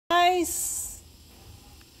guys,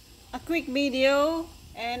 a quick video,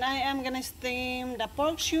 and I am gonna steam the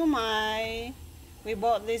pork shumai. We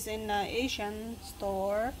bought this in the Asian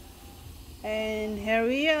store, and here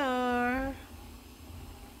we are.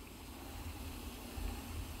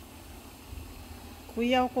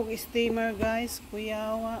 Kuyaw kog steamer guys,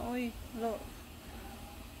 kuyawa, oy, lo.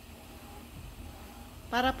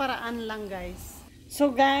 Para-paraan lang guys. So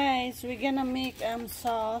guys, we're gonna make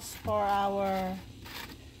sauce for our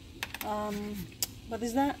what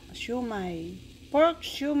is that? Shumai. Pork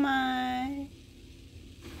shumai.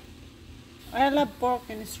 I love pork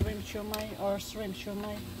and shrimp shumai or shrimp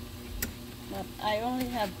shumai, but I only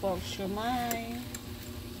have pork shumai.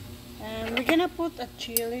 And we're gonna put a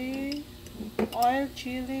chili, oil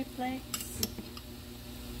chili flakes.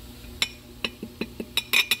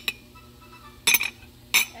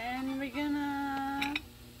 And we're gonna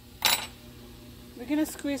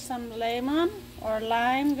squeeze some lemon or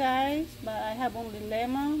lime guys, but I have only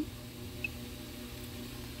lemon.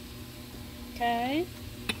 Okay,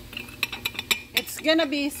 it's gonna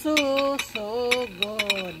be so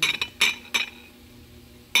good.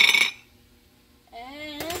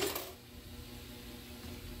 And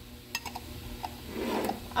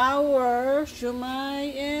our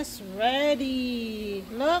shumai is ready.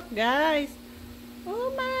 Look guys,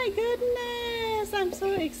 oh my goodness, I'm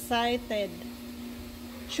so excited.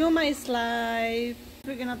 Shumai is live.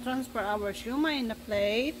 We're gonna transfer our shumai in the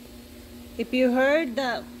plate. If you heard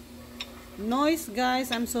the noise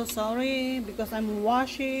guys, I'm so sorry because I'm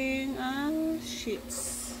washing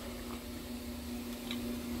sheets.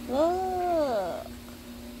 Look,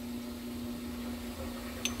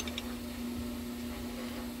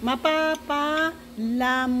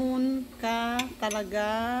 mapapalamon ka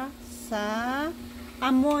talaga sa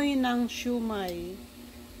amoy ng shumai.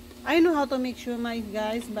 I know how to make shumai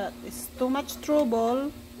guys, but it's too much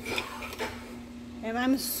trouble and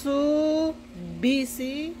I'm so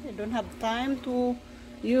busy. I don't have time to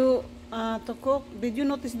cook. Did you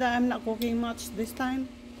notice that I'm not cooking much this time?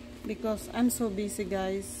 Because I'm so busy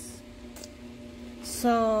guys.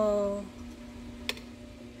 So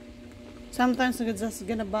sometimes I'm just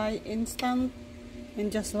gonna buy instant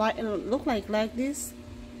and just look like this.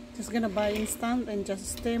 Just gonna buy instant and just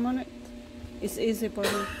steam on it. It's easy for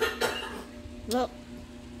me. Look.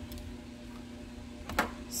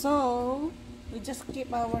 So we just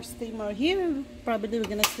keep our steamer here. Probably we're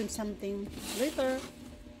gonna steam something later.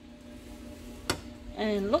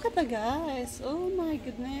 And look at the guys. Oh my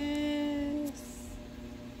goodness.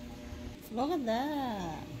 Look at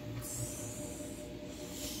that.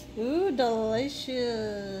 Ooh,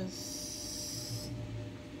 delicious.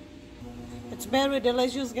 It's very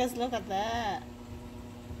delicious guys. Look at that.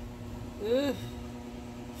 Ooh.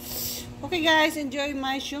 Okay guys, enjoy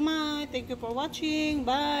my shumai. Thank you for watching.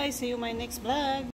 Bye. See you in my next vlog.